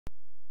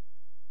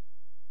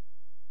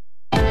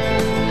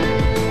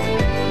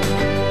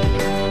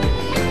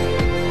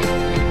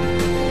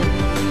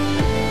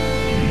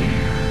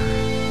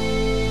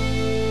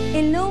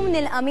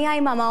nilqa'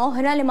 miegħi mama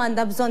oħra li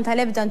m'għandha bżonn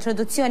tal-ebda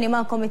introduzzjoni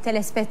magħkom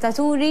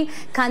it-telespettaturi,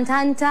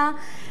 kantanta.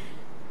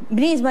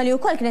 Bniedma li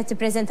wkoll kienet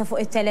tippreżenta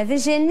fuq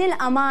it-television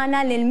nilqa'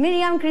 magħna lil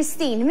Miriam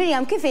Christine.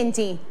 Miriam, kif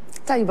inti?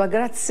 Tajba,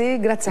 grazzi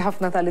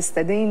ħafna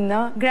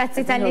tal-istedinna.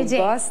 Grazzi tal-li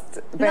ġejt.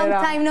 Long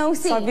time no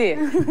see.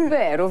 Sabiħ,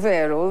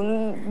 veru.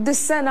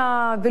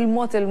 Dis-sena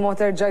bil-mod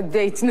erġa'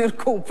 bdejt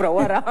nirkupra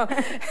wara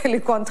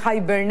li kont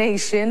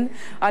hibernation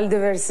għal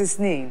diversi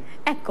snin.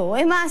 Ekku,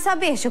 imma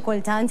sabiħ xi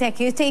kultant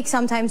hekk you take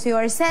some time to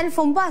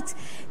yourself u mbagħad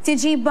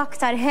tiġib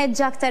aktar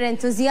ħeġġa, aktar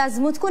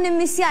entużjażmu, tkun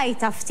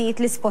immissjajta ftit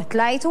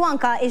l-spotlight u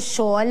anke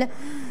x-xogħol.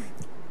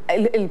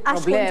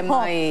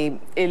 Il-problema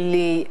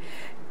illi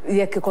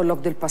jekk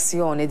ikollok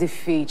dil-passjoni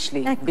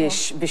diffiċli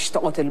biex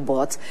toqgħod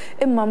il-bot,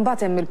 imma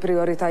mbagħad hemm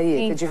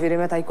il-prijoritajiet, ġifieri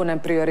meta jkun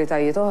hemm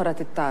prijoritajiet oħra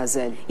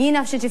tittażel. Jien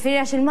naf ġifieri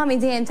għax il-mami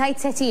dejjem tajt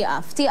se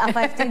tieqaf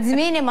ftit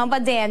żmien imma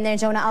mbagħad dejjem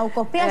nerġgħu naqgħu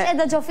koppja għax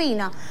qiegħda ġo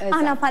fina.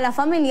 Aħna bħala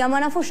familja ma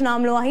nafux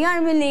nagħmlu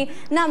aħjar milli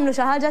nagħmlu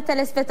xi ħaġa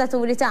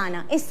telespettaturi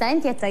tagħna. Issa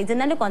inti qed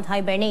tgħidilna li kont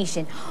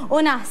hibernation. U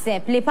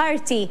naħseb li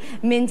parti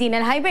minn din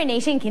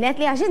il-hibernation kienet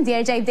li għax inti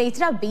jerġa' jbdej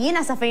trabbi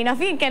jiena sa fejna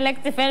fin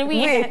kellek tifel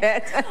wieħed.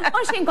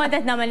 U x'in kont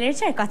qed nagħmel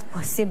riċerka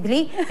possibbli,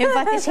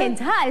 infatti xejn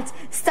tħalt,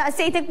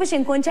 staqsejtek biex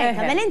inkun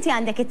ċerta, mela inti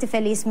għandek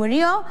it-tifel li jismu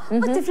Rio u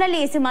t-tifla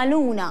li jisimha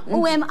Luna u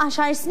hemm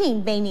 10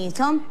 snin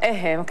bejniethom.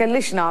 Ma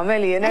kellix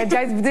nagħmel jien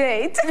ġajt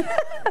bdejt.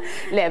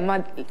 Le,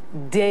 ma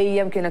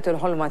dejjem kienet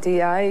il-ħolma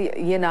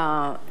tiegħi jiena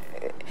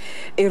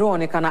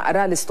ironika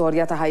naqra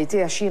l-istorja ta' ħajti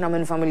għax jiena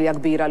minn familja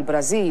kbira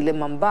l-Brażil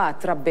imma mbagħad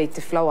trabbejt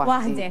tifla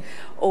waħdi.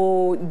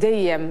 U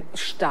dejjem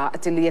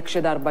xtaqt li jekk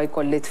xi darba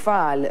jkolli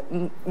tfal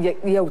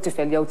jew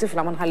tifel jew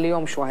tifla ma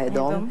nħallihomx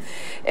waħedhom.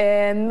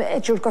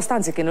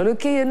 Ċirkostanzi kienu li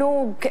kienu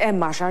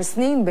hemm 10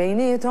 snin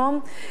bejniethom,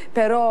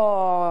 però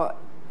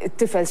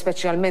it-tifel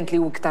speċjalment li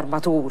hu iktar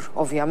matur,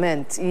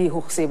 ovvjament,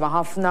 jieħu ħsieba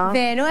ħafna.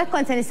 Veru, hekk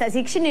kont se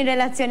nistaqsik x'inhi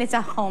r-relazzjoni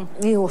tagħhom?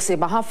 Jieħu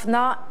ħsieba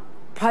ħafna.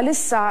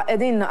 Bħalissa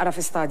qegħdin naqra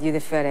fi stadji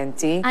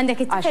differenti. Għandek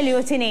it-tifel li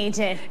hu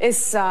teenager.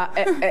 Issa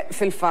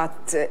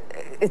fil-fatt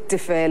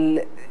it-tifel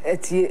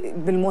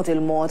bil-mod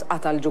il-mod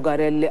qata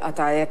l-ġugarelli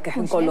qata hekk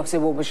inkollu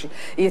ħsibu biex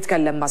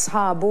jitkellem ma'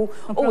 sħabu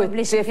u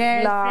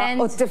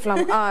t-tifla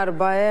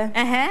mqarba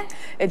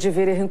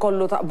ġifieri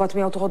inkollu taqbad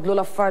miegħu toħodlu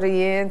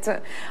l-affarijiet.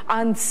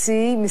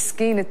 Anzi,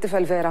 miskin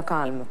it-tifel vera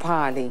kalm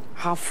bħali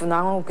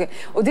ħafna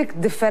u dik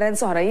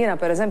differenza oħra jiena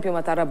pereżempju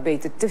meta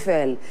rabbejt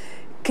it-tifel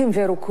kien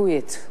veru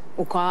kwiet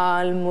u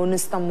kalm u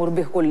nista' mmur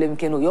bih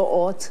kullimkien u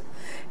joqgħod.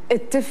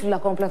 It-tifla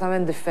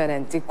kompletament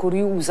differenti,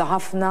 kurjuża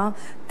ħafna,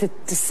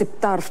 tissib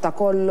tarf ta'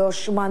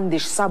 kollox,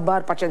 m'għandix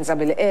sabar, paċenza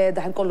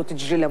bil-qiegħda, inkollu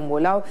tiġġilem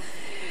mulaw.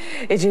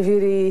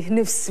 Jiġifieri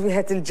nifs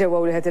wieħed il-ġewwa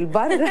u wieħed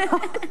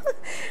il-barra.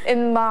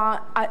 Imma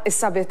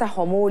is-sabiħ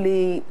tagħhom hu li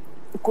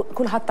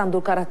kulħadd għandu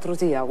l-karattru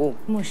tiegħu.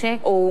 Mhux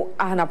hekk? U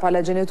aħna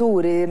bħala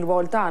ġenituri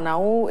l-rwol tagħna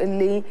hu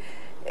li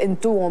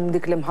intuhom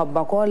dik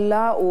l-imħabba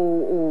kollha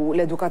u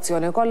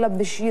l-edukazzjoni kollha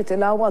biex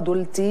jitilgħu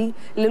adulti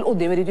li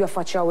l-qudiem iridu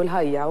jaffaċċjaw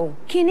il-ħajja.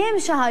 Kien hemm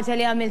xi ħaġa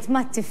li għamilt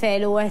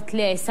mat-tifel u qed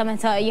li issa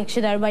meta jekk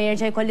xi darba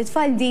jerġa' jkolli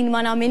tfal din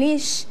ma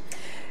nagħmilix?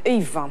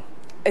 Iva,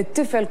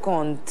 it-tifel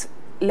kont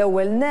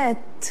l-ewwel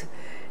nett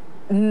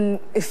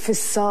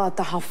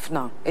iffissata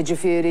ħafna,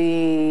 ġifieri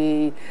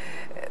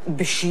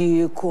biex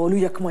jikol u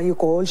jekk ma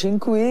jikolx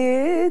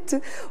inkwiet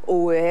u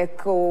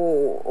hekk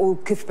u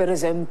kif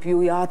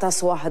pereżempju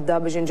jagħtas waħda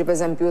biex inġib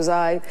eżempju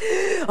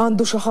żgħir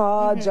għandu xi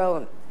ħaġa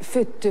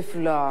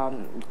fit-tifla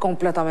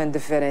kompletament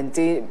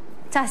differenti.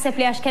 Taħseb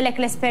li għax kellek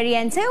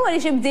l-esperjenza u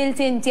għaliex ibdilt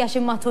inti għax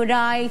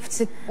immaturajt?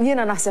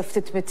 Jiena naħseb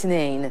ftit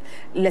mit-tnejn.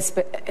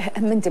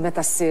 Inti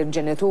meta ssir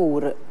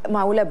ġenitur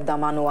ma hu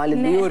l-ebda manwal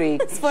li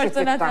jurik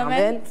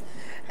sfortunatament.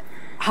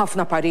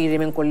 Ħafna pariri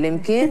minn kull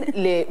imkien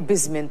li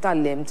biżmien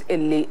tallimt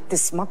illi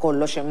tisma'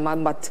 kollox imma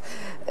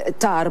mbagħad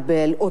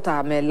tarbel u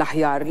tagħmel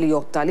l-aħjar li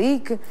jotta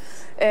lik.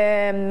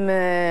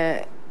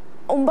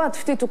 Mbagħad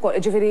ftit ukoll,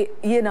 ġifieri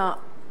jiena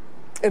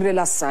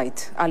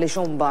irrilassajt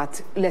għaliex mbagħad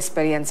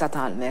l-esperjenza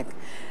tagħmek.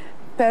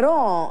 Però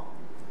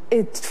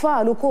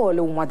it-tfal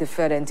ukoll huma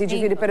differenti,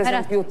 ġifieri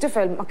pereżempju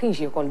t-tifel ma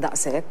kienx jikol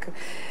daqshekk.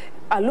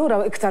 Allura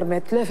iktar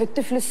metlef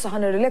it-tifl issa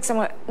ħan irrileksa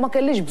ma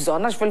kellix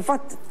bżonn għax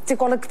fil-fatt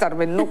tikol iktar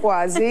minnu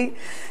kważi.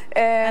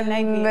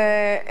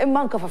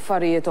 Imma anke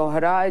f'affarijiet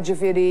oħra,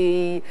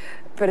 ġifieri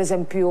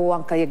pereżempju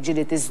anke jekk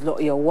ġieli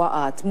tiżloq jew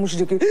waqgħet mhux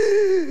dik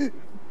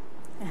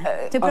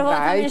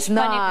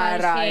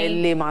nara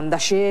li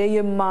m'għandha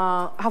xejn imma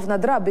ħafna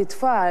drabi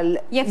tfal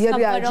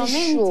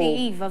jirreaġixxu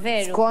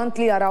skont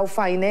li jaraw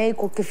f'għajnejk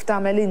u kif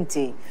tagħmel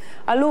inti.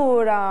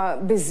 Allura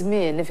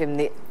biżmien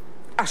nifhimni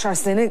 10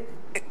 snin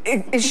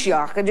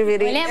ix-xjaħ,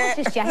 ġifieri. Le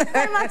mhux ix-xjaħ,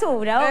 iktar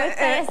matura u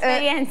iktar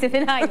esperjenzi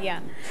fil-ħajja.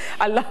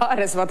 Alla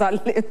ħares ma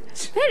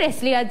tallimx.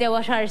 Peress li għaddew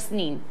 10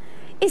 snin,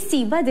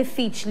 Issiba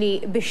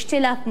diffiċli biex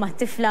tilab ma'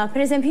 tifla.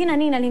 Per eżempju, jiena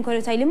Nina li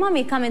nkollu tajli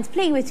mami, come and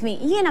play with me.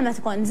 Jiena meta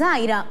kont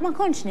żgħira ma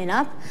kontx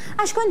nilab,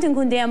 għax kont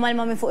inkun dejjem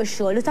mal-mami fuq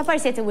ix-xogħol u ta'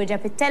 parsiet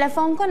iwieġeb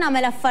it-telefon kon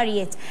nagħmel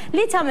affarijiet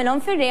li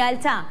tagħmilhom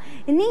fir-realtà.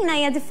 Nina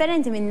hija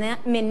differenti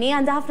minni,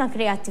 għandha ħafna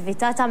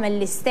kreattività tagħmel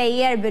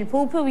l-istejjer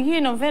bil-pupi u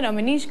jiena vera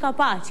m'iniex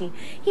kapaċi.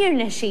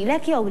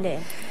 Jirnexxielek jew le?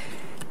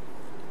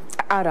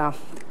 Ara,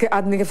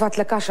 għadni kif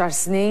għatlek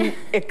 10 snin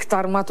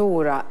iktar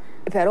matura.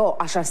 Pero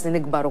 10 snin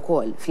ikbar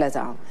ukoll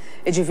fl-età.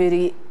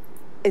 Ġifieri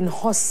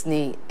inħossni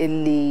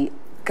illi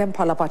kemm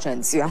bħala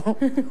paċenzja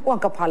u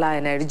anke bħala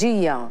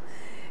enerġija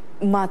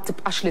ma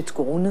tibqax li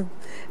tkun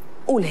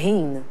u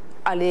l-ħin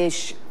għaliex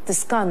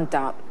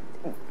tiskanta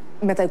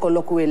meta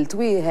jkollok wild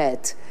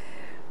wieħed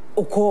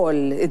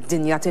ukoll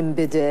id-dinja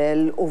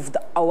tinbidel u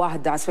f'daqqa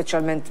waħda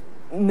speċjalment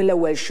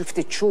mill-ewwel xi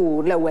ftit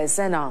xhur, l-ewwel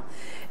sena,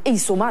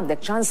 qisu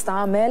m'għandek ċans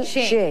tagħmel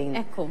xejn.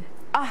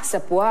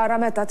 Aħseb wara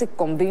meta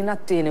tikkombina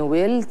t-tieni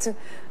wild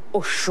u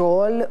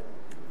x-xogħol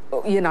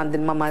jien għandi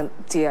l-mamma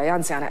tiegħi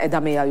anzjana qiegħda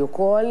miegħi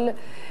wkoll.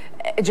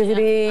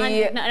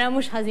 Ġifieri naqra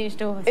mhux ħażin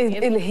xtuħ.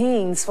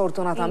 Il-ħin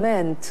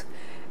sfortunatament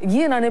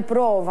jiena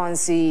nipprova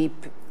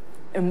nsib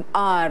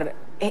imqar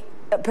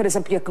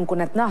pereżempju jekk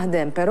nkun qed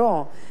naħdem, però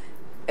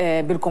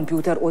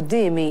bil-kompjuter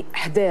qudiemi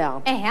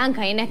ħdeha.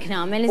 Anke jien hekk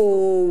nagħmel.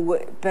 U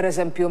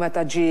pereżempju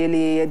meta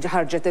ġieli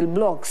ħarġet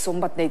il-blogs u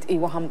mbagħad ngħid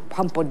iwa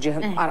ħampoġġih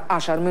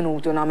 10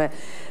 minuti u nagħmel.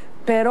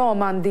 Però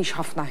m'għandix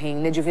ħafna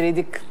ħin, ġifieri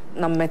dik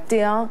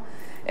nammettiha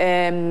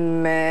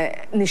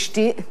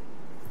nixtieq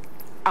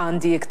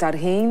għandi iktar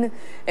ħin,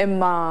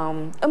 imma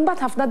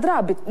imbagħad ħafna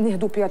drabi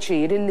nieħdu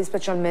pjaċir illi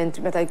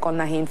speċjalment meta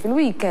jkollna ħin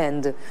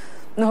fil-weekend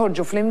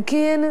noħorġu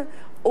flimkien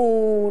u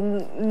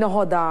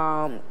noħodha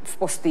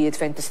f'postijiet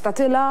fejn tista'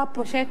 tilab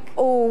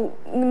u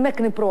mek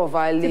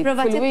nipprova li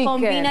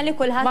fil-weekend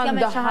ma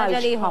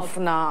ndaħħalx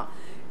ħafna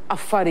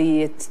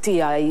affarijiet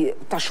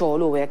tiegħi ta'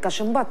 xogħol u hekk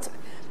għax imbagħad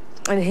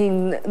il-ħin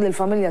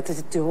lill-familja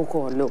tittieħu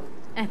kollu.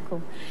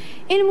 Ekku.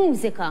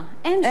 Il-mużika,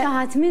 hemm xi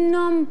ħadd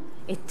minnhom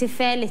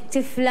it-tifel,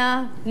 it-tifla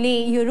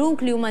li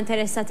juruk li huma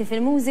interessati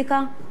fil-mużika?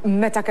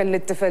 Meta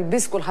kelli t-tifel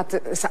biss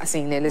kulħadd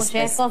saqsini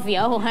l-istess.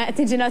 Ovvja,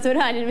 tiġi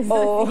naturali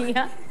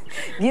l-mistoqsija.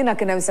 Jiena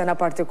kien hemm sena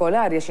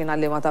partikolari għax jien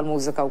għallima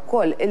tal-mużika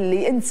wkoll illi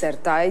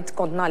insertajt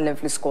kont nagħllem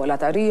fl-iskola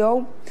ta' Rio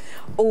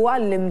u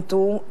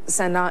għallimtu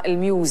sena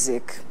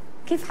il-music.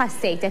 Kif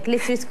ħassejtek li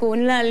trid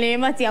tkun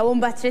l-għallima tiegħu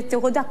mbagħad trid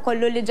tieħu dak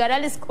kollu li ġara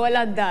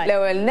l-iskola d-dar?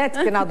 L-ewwel net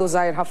kien għadu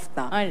żgħir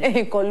ħafna.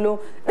 Kollu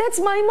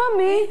that's my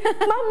mommy,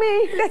 mommy,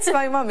 that's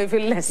my mommy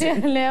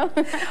fil-lesson.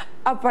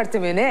 Apparti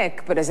minn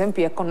hekk,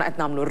 pereżempju jekk konna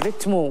qed nagħmlu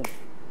r-ritmu,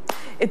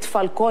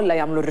 it-tfal kollha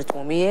jagħmlu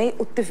r-ritmu miegħi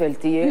u t-tifel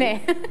tiegħi.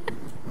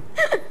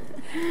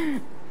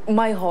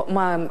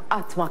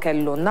 Qatt ma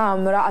kellu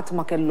namra, qatt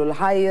ma kellu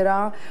l-ħajra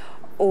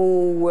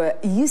u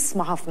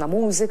jisma' ħafna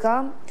mużika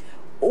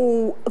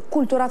u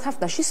kulturat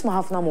ħafna x'jisma'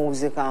 ħafna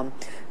mużika.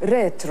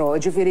 Retro,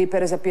 ġifieri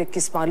pereżempju jekk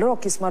jisma'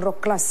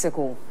 l-rock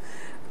klassiku.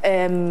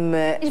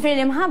 Ġifieri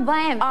l-imħabba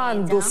hemm.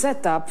 Għandu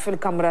setup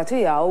fil-kamra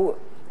tiegħu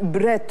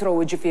b'retro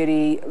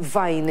ġifieri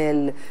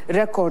vinyl,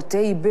 record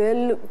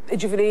table,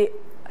 ġifieri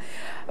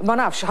ma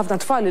nafx ħafna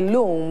tfal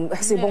illum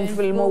ħsibhom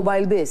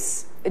fil-mobile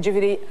biss.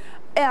 Ġifieri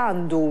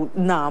għandu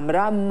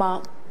namra, ma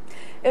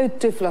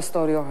it-tifla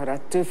storja oħra,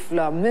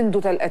 it-tifla mindu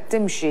qed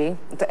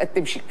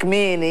timxi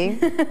kmieni.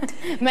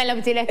 Mela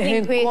btilek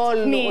il-ħin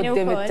kollu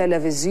qudiem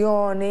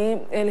it-televiżjoni,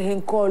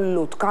 il-ħin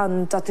kollu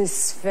tkanta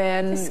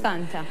tisfen.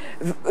 Tiskanta.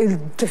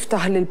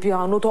 Tiftaħ li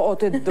l-pjanu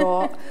toqgħod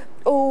iddoq.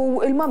 U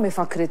il-mammi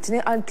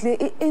fakritni qalt li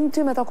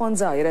inti meta kont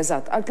żgħir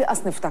eżatt, qalt li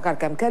qas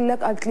niftakar kemm kellek,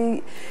 qalt li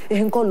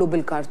ħin kollu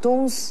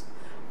bil-kartuns.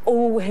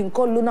 U ħin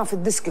kollu naf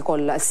id-diski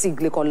kollha,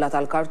 s-sigli kollha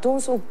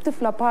tal-kartuns u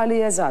tifla pali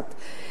eżatt.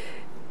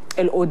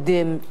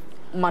 Il-qoddim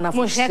ma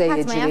nafux se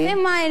jiġri.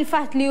 Imma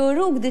il-fatt li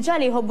juruk diġà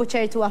li jħobbu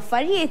ċertu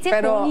affarijiet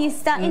ikun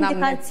jista'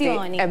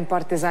 indikazzjoni. Hemm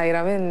parti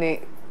żgħira minni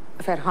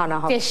ferħana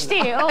ħafna.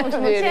 Tixtieq,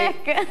 mhux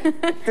hekk.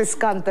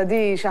 Tiskanta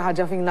di xi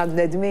ħaġa fina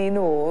bnedmin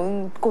u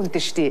tkun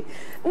tixtieq.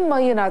 Imma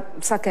jiena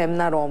sakemm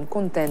narhom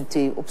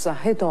kuntenti u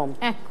b'saħħithom.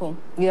 Ekku.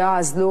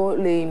 Jażlu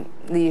li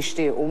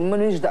jixtiequ.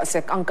 M'iniex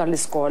daqshekk anke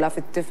l-iskola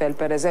fit-tifel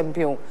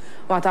pereżempju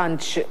ma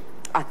tantx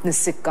qatt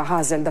nissikka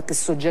ħażel dak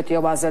is-suġġett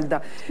jew ħażel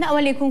dak. Naqwa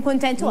li jkun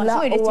kuntent u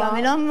għax jrid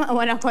jagħmilhom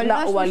wara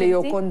kollox. Laqwa li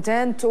hu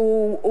kuntent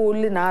u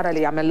li nara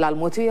li jagħmel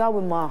l-almu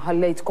tiegħu imma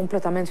ħallejt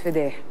kompletament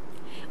fidejh.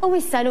 U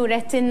issa lura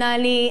qedtilna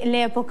li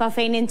l-epoka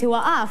fejn inti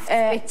waqaft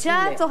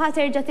spiċċat u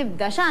ħaterġa'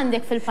 tibda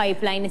x'għandek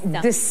fil-pipeline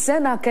issa?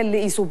 Dis-sena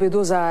kelli qisu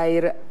bidu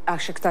żgħir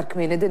għax iktar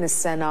kmieni din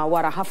is-sena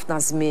wara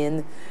ħafna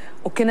żmien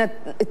u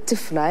kienet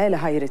it-tifla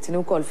li ħajritni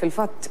wkoll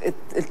fil-fatt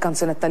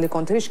il-kanzunetta li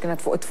kont ħriġ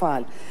kienet fuq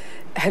it-tfal.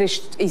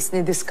 Ħriġt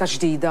qisni diska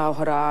ġdida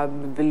oħra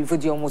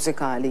bil-video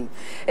mużikali.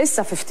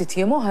 Issa fi ftit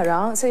jiem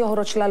oħra se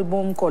joħroġ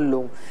l-album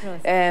kollu.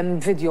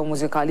 Video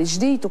mużikali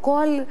ġdid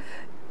ukoll.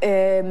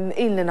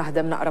 Ilni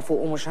naħdem naqra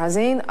fuq mhux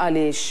ħażin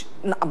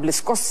għaliex naqbel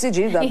iskossi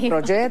ġi dan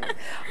proġett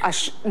għax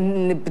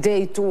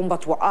nibdejtu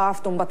mbagħad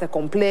waqaft u mbagħad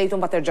komplejtu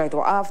mbagħad erġajt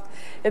waqaft.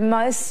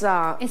 Imma issa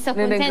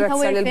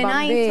nirringrazzja lil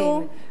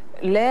bambin.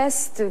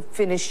 lest,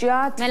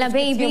 finixjat. Mela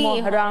baby,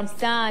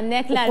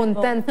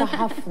 kontenta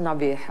ħafna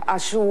bih,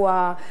 għax huwa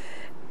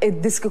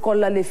id-diski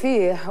kollha li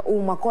fih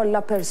huma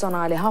kollha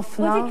personali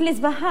ħafna. U dik li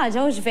sbaħ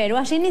ħaġa u veru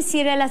għax in-nies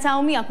jirrelataw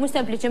miegħek mhux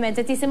sempliċement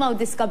qed jisimgħu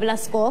diska bla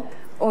skop.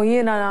 U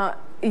jiena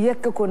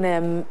jekk ikun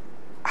hemm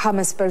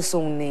 5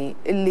 persuni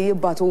li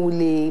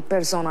jibbatuli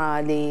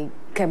personali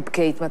kemm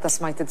bkejt meta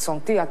smajt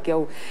it-song tiegħek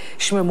jew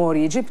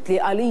x'memorji ġibt li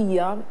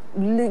għalija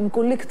li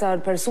nkun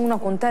l-iktar persuna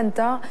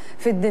kuntenta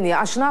fid-dinja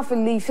għax naf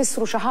li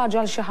jfissru xi ħaġa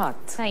għal xi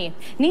ħadd. Tajjeb,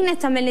 nina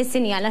qed tagħmel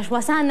is-sinjal għax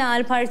wasalna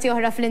għal parti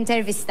oħra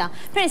fl-intervista.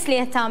 Peress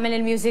li qed tagħmel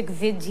il-music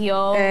video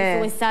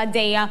u issa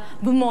għaddejja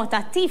b'mod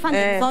attiv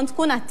għandek bżonn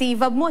tkun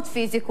attiva b'mod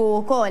fiżiku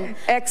wkoll.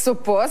 Hekk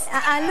suppost.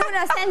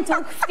 Allura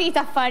sentuk ftit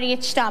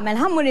affarijiet x'tagħmel.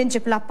 Ħammur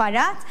inġib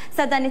l-apparat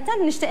sa dan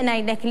it-tant nixtieq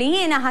ngħidlek li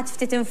jiena ħadd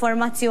ftit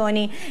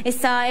informazzjoni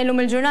issa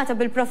illum il-ġurnata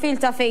bil-profil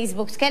ta'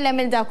 Facebook tkellem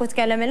il-dak u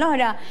tkellem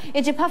il-oħra,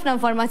 iġib ħafna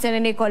informazzjoni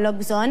li jkollok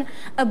bżonn,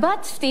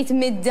 bat ftit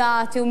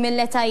mid-dati u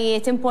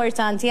mill-etajiet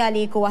importanti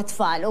għalik u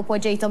għatfall u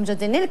poġġejthom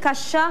ġodin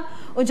il-kaxxa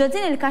u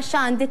ġodin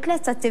il-kaxxa għandi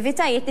 3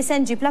 attivitajiet li se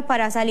nġib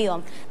l-apparat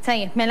għalihom.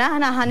 Tajjeb, mela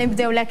aħna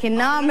ħanibdew lek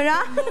in-namra.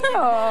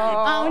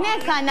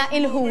 Hawnhekk għandna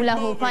il-hula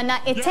hoop, għandna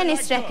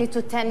it-tennis racket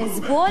u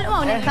tennis ball u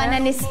hawnhekk għandna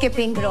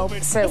l-skipping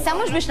rope. Issa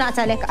mhux biex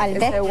nagħtalek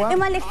qalbek,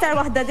 imma l-iktar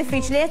waħda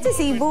diffiċli qed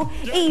isibu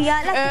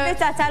hija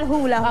l-attività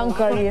tal-hula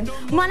hoop.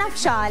 Ma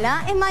nafx għala,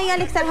 imma hija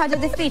l-iktar ħaġa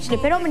diffiċli,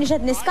 però min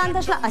qed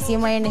niskanta x'laqqas jien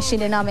ma jirnexxi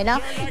li nagħmilha.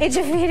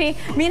 Jiġifieri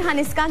min ħa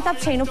niskanta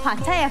b'xejn u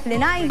bħal tajjeb li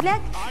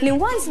ngħidlek li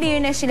once li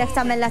jirnexxilek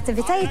tagħmel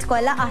l-attivitajiet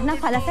kollha aħna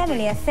bħala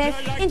Family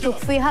Affair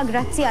intuk fiha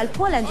grazzi għal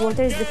Paul &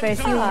 Walters the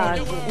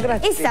Perfume.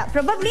 Issa,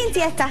 probabbli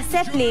inti qed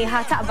taħseb li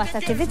ħa taqbad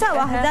attività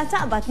waħda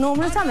taqbad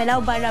numru tagħmilha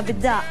u barra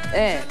bid-daq.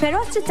 Però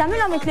trid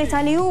tagħmilhom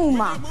it-tlieta li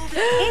huma.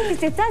 Inti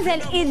trid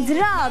tażel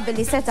id-drab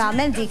li se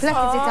tagħmel dik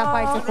l-attività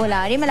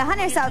partikolari, mela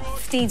ħanersaq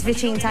ftit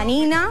viċin ta'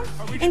 Nina,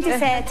 inti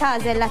se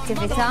tażel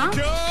l-attività.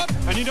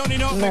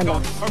 Mela.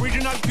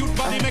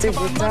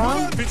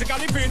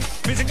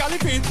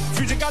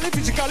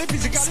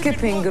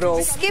 Skipping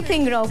rope.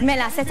 Skipping rope,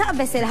 mela se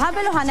taqbes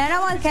il-ħabel u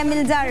ħanaraw għal kemm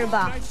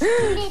il-darba.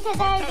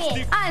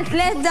 Għal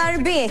 3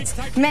 darbiet.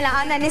 Mela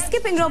għandna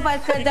skipping rope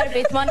għal 3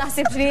 darbiet ma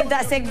naħsibx li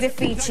daqshekk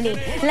diffiċli.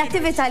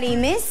 L-attività li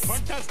jmiss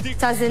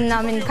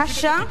tażilna minn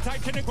kaxxa.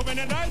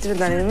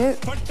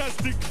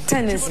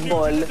 Tennis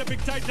ball.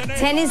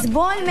 Tennis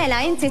ball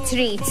mela inti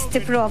trid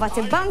tipprova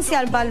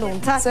tibbansja l-ballun,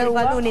 tagħti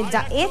l-ballun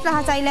id-daqqiet li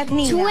ħatajlek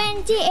Nina.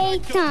 28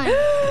 times.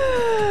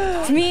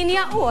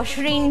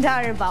 28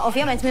 darba,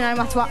 ovvjament mingħajr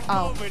ma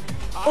twaqqgħu.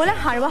 U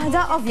l-aħħar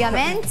waħda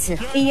ovvjament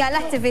hija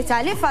l-attività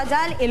li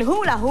fadal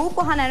il-hula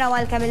hoop u ħanaraw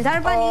għal kemm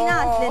il-darba Nina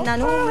għatlilna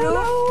numru.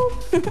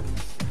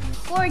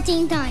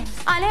 14 times.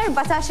 Għal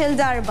 14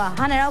 darba,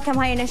 ħanaraw kemm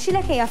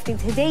ħajrnexxilek hija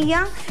ftit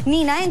ħdejja.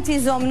 Nina inti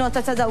żomm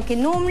nota ta' dawk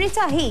in-numri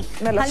ta' ħi.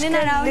 Ħalli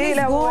naraw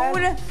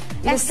żgur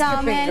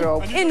tagħmel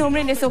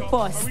in-numri li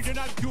suppost.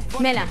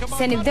 Mela,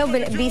 se nibdew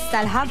bil-qbis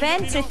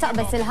tal-ħabel, trid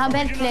taqbes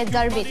il-ħabel 3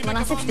 darbiet, ma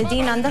naħsibx li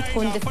din għandha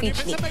tkun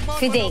diffiċli.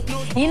 Fidejk,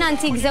 jien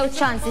antik żewġ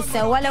ċansi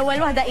sewwa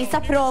l-ewwel waħda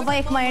qisha prova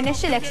jekk ma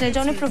jirnexxilekx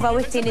nerġgħu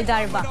nippruvaw it-tieni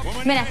darba.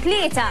 Mela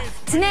 3,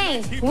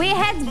 2,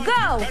 1,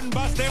 go!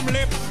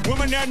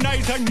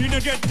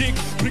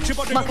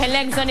 Ma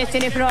kellek bżonn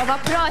it-tieni prova,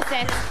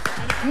 proset!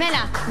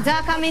 Mela,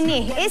 daka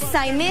minnih,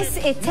 issa jmiss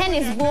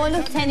it-tennis ball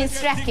u tennis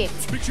racket.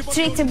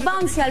 Trid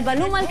tibbansja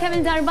l-ballum għal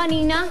kemm il-darba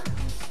Nina?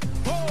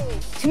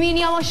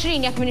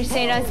 28 jekk minix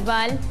sejra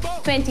żball.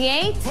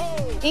 28?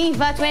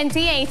 Iva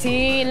 28,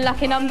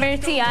 il-lucky number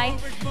tiegħi.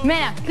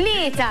 Mela,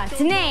 3,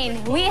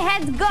 2,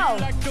 1, go!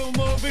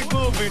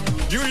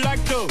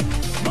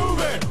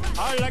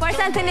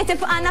 Importanti li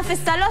tibqana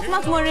fis-salott ma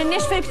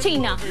tmurrinniex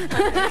fil-kċina.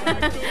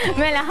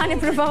 Mela,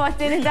 ħanipruvaw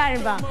għat-tieni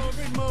darba.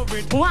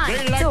 1,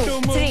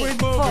 2, 3,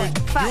 4,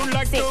 5,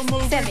 6,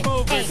 7,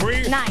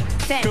 8, 9,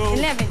 10,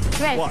 11,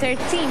 12,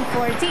 13,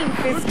 14,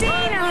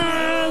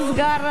 15.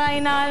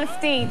 Zgarrajna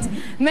l-ftit.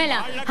 Mela,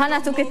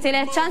 ħanatuk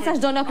it-tielet ċans għax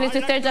donok li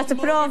titerġa'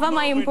 tipprova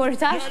ma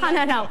jimpurtax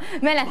ħanaraw.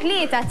 Mela,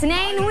 3,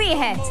 2,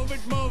 1.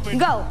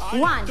 Go!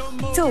 1,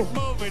 2,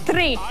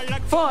 3,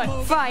 4,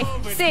 5,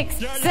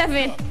 6,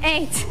 7,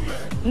 8,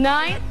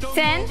 9,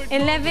 10,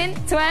 11,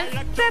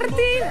 12,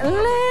 13.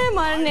 Le,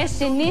 ma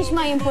rnexxinniex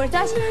ma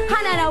jimpurtax.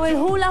 Ħanaraw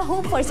il-hula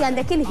hoop forsi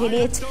għandek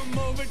il-ħiliet.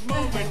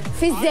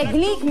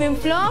 Fiż-żeglik minn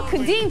flok,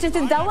 din ġiet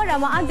iddawwarha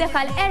ma għandek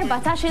għal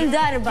 14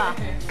 darba.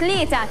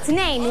 3,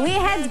 2,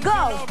 1,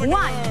 go! 1,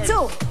 2,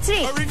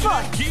 3,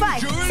 4,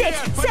 5, 6,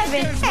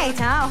 7, 8.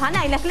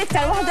 Ħanajlek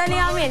l-iktar waħda li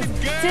għamilt.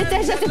 Trid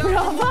terġa'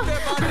 tipprova?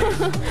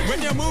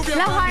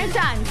 L-aħħar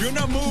ċans.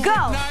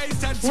 Go!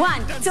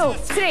 1, 2,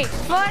 3,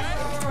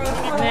 4.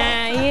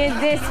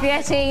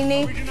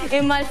 Jiddispjaċini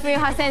imma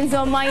l-fiħa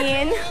senżomma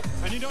jien.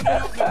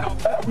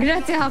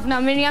 Grazzi ħafna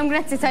Miriam,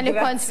 grazzi tal-li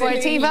kont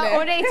sportiva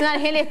u rejtna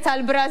l-ħiliet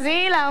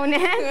tal-Brazil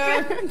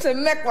hawnhekk.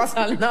 Semmek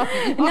wasalna.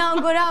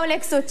 Nawguraw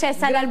lek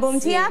suċċess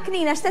għall-album tiegħek,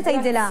 Nina x'ta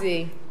tgħidilha?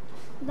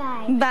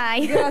 Bye.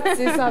 Bye.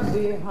 Grazzi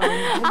sabiħa.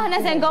 Aħna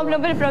se nkomplu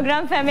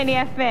bil-programm Family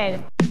Affair.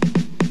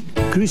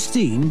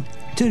 Christine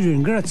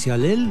tirringrazzja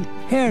lil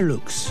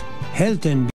Hairlooks, Health and